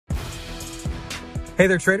Hey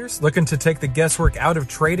there, traders. Looking to take the guesswork out of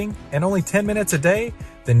trading in only 10 minutes a day?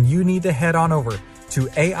 Then you need to head on over to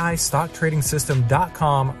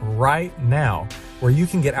AIStockTradingSystem.com right now, where you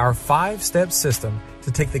can get our 5-step system to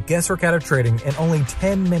take the guesswork out of trading in only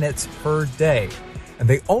 10 minutes per day. And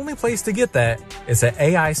the only place to get that is at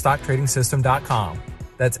AIStockTradingSystem.com.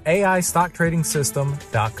 That's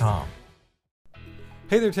AIStockTradingSystem.com.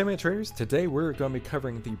 Hey there, 10-minute traders. Today we're going to be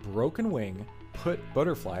covering the broken wing put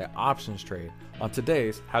butterfly options trade on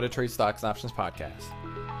today's How to Trade Stocks and Options podcast.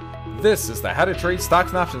 This is the How to Trade Stocks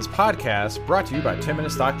and Options podcast, brought to you by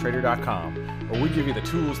 10MinuteStockTrader.com, where we give you the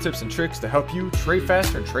tools, tips, and tricks to help you trade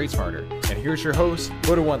faster and trade smarter. And here's your host,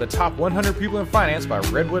 voted one of the top 100 people in finance by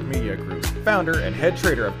Redwood Media Group, founder and head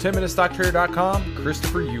trader of 10MinuteStockTrader.com,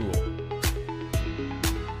 Christopher Uhl.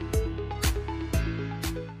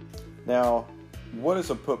 Now, what is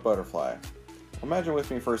a put butterfly? Imagine with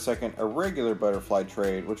me for a second a regular butterfly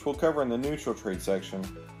trade, which we'll cover in the neutral trade section,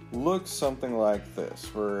 looks something like this,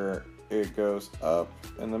 where it goes up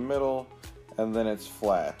in the middle and then it's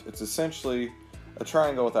flat. It's essentially a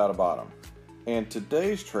triangle without a bottom. And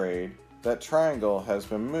today's trade, that triangle has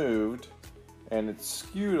been moved and it's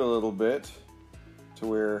skewed a little bit to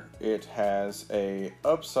where it has a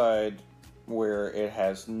upside where it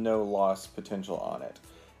has no loss potential on it.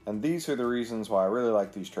 And these are the reasons why I really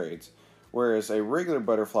like these trades. Whereas a regular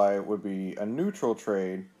butterfly would be a neutral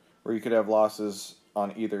trade where you could have losses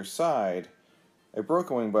on either side, a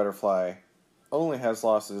broken wing butterfly only has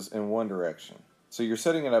losses in one direction. So you're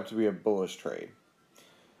setting it up to be a bullish trade.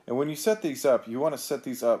 And when you set these up, you want to set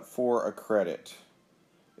these up for a credit.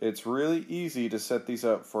 It's really easy to set these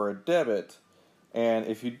up for a debit, and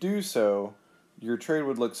if you do so, your trade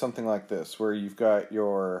would look something like this, where you've got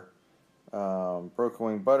your broken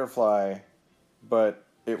wing butterfly, but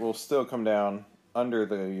it will still come down under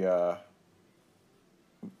the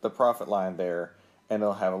profit line there, and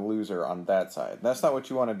it'll have a loser on that side. That's not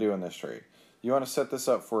what you want to do in this trade. You want to set this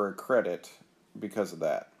up for a credit because of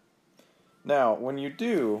that. Now, when you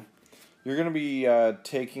do, you're going to be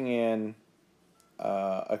taking in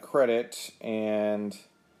a credit, and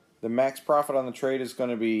the max profit on the trade is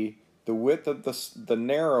going to be the width of the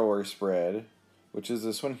narrower spread, which is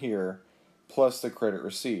this one here, plus the credit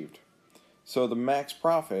received. So the max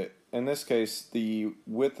profit, in this case, the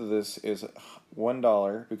width of this is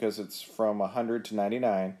 $1 because it's from 100 to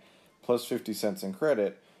 99 plus 50 cents in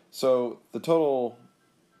credit. So the total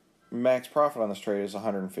max profit on this trade is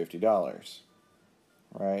 $150,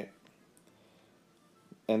 right?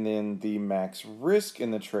 And then the max risk in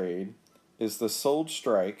the trade is the sold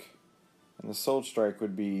strike, and the sold strike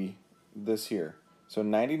would be this here. So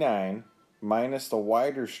 99 minus the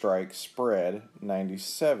wider strike spread,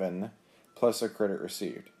 97, plus a credit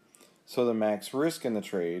received. So the max risk in the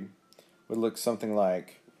trade would look something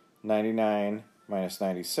like 99 minus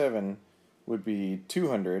 97 would be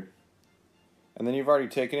 200. And then you've already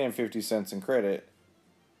taken in 50 cents in credit.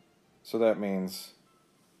 So that means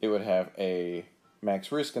it would have a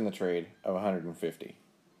max risk in the trade of 150.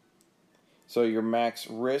 So your max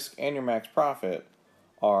risk and your max profit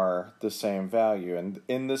are the same value and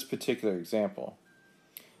in this particular example.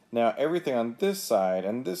 Now everything on this side,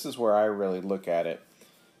 and this is where I really look at it,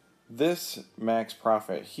 this max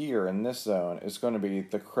profit here in this zone is going to be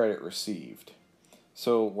the credit received.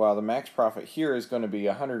 So while the max profit here is going to be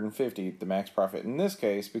 150, the max profit in this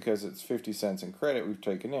case, because it's 50 cents in credit we've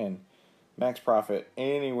taken in, max profit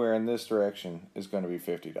anywhere in this direction is going to be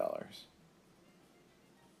 $50.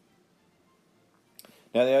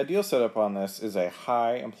 Now the ideal setup on this is a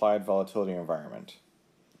high implied volatility environment.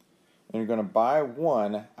 And you're going to buy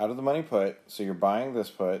one out of the money put, so you're buying this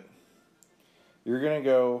put. You're going to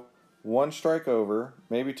go one strike over,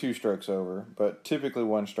 maybe two strikes over, but typically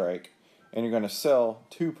one strike, and you're going to sell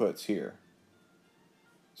two puts here.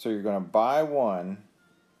 So you're going to buy one,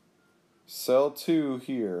 sell two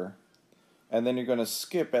here, and then you're going to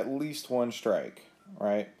skip at least one strike,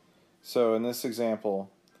 right? So in this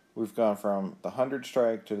example, we've gone from the 100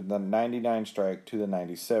 strike to the 99 strike to the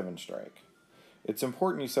 97 strike. It's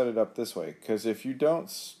important you set it up this way, because if you don't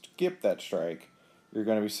skip that strike, you're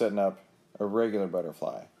going to be setting up a regular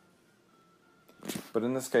butterfly. But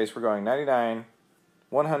in this case, we're going 99,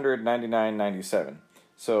 100, 99, 97.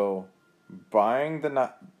 So buying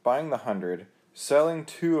the 100, selling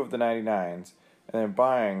two of the 99s, and then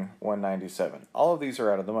buying 197. All of these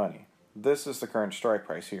are out of the money. This is the current strike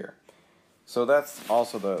price here. So that's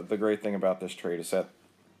also the great thing about this trade, is that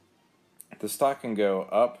the stock can go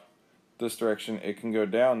up this direction, it can go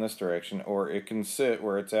down this direction, or it can sit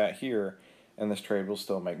where it's at here, and this trade will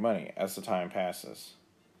still make money as the time passes.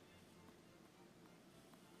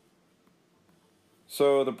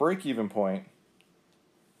 So the break-even point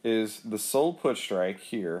is the sold put strike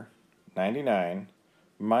here, 99,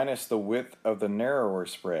 minus the width of the narrower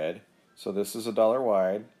spread. So this is $1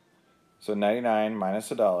 wide. So 99 minus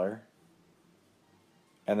 $1.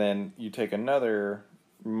 And then you take another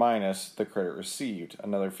minus the credit received,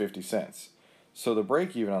 another 50 cents. So the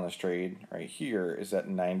break even on this trade right here is at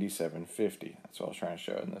 97.50. That's what I was trying to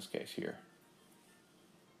show in this case here.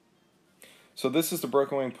 So this is the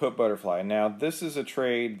broken wing put butterfly. Now this is a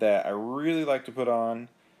trade that I really like to put on.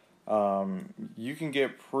 You can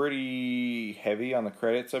get pretty heavy on the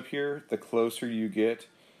credits up here. The closer you get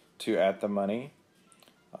to at the money,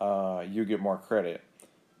 you get more credit.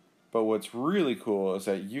 But what's really cool is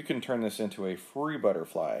that you can turn this into a free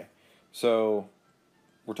butterfly. So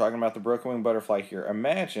we're talking about the broken wing butterfly here.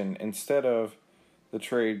 Imagine instead of the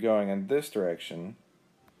trade going in this direction,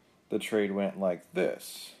 the trade went like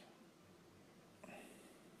this.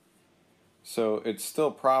 So it's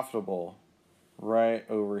still profitable right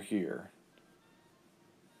over here.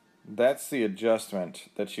 That's the adjustment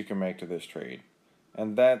that you can make to this trade.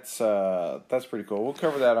 And that's pretty cool. We'll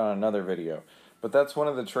cover that on another video. But that's one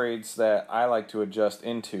of the trades that I like to adjust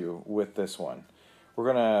into with this one.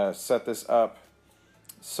 We're going to set this up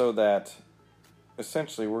so that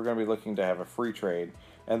essentially we're going to be looking to have a free trade.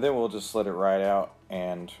 And then we'll just let it ride out,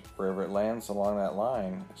 and wherever it lands along that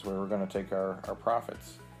line is where we're going to take our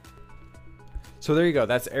profits. So there you go.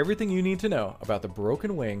 That's everything you need to know about the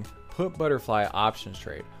broken wing put butterfly options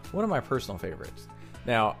trade. One of my personal favorites.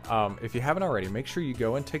 Now, if you haven't already, make sure you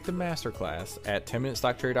go and take the masterclass at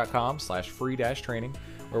 10minutestocktrade.com/free-training,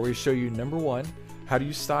 where we show you, number one, how to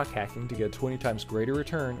use stock hacking to get a 20 times greater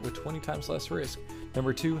return with 20 times less risk.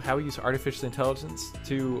 Number two, how we use artificial intelligence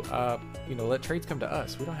to let trades come to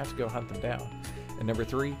us. We don't have to go hunt them down. And number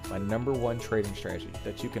three, my number one trading strategy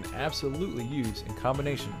that you can absolutely use in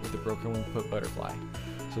combination with the broken wing put butterfly.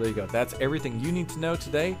 So there you go. That's everything you need to know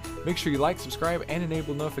today. Make sure you like, subscribe, and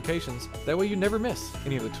enable notifications. That way you never miss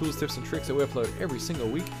any of the tools, tips, and tricks that we upload every single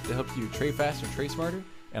week to help you trade faster and trade smarter.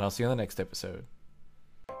 And I'll see you on the next episode.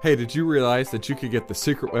 Hey, did you realize that you could get the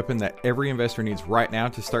secret weapon that every investor needs right now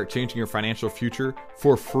to start changing your financial future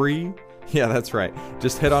for free? Yeah, that's right.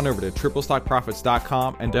 Just head on over to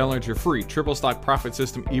TripleStockProfits.com and download your free Triple Stock Profit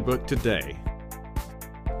System ebook today.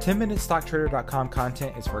 10MinuteStockTrader.com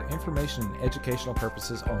content is for information and educational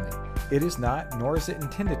purposes only. It is not, nor is it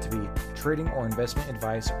intended to be, trading or investment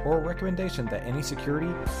advice or recommendation that any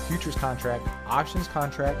security, futures contract, options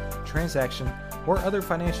contract, transaction, or other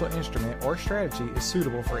financial instrument or strategy is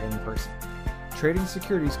suitable for any person. Trading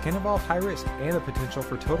securities can involve high risk and the potential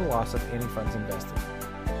for total loss of any funds invested.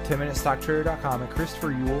 10MinuteStockTrader.com and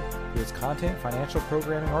Christopher Uhl, through its content, financial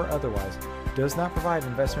programming, or otherwise, does not provide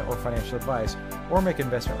investment or financial advice or make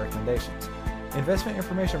investment recommendations. Investment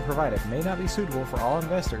information provided may not be suitable for all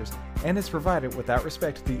investors and is provided without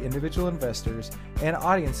respect to the individual investors and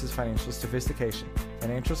audience's financial sophistication,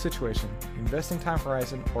 financial situation, investing time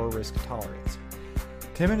horizon, or risk tolerance.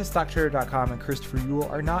 10MinuteStockTrader.com and Christopher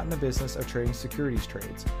Uhl are not in the business of trading securities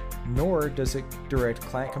trades, nor does it direct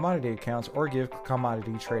client commodity accounts or give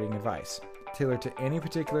commodity trading advice tailored to any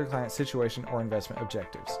particular client situation or investment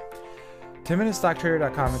objectives.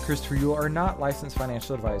 10MinuteStockTrader.com and Christopher Uhl are not licensed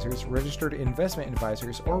financial advisors, registered investment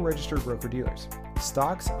advisors, or registered broker-dealers.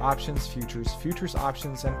 Stocks, options, futures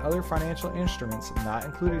options, and other financial instruments not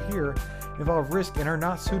included here involve risk and are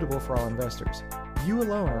not suitable for all investors. You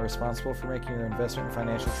alone are responsible for making your investment and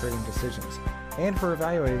financial trading decisions, and for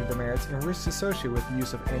evaluating the merits and risks associated with the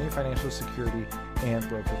use of any financial security and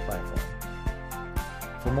broker platform.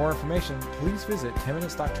 For more information, please visit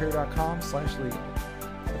 10MinuteStockTrader.com/legal.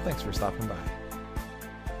 Thanks for stopping by.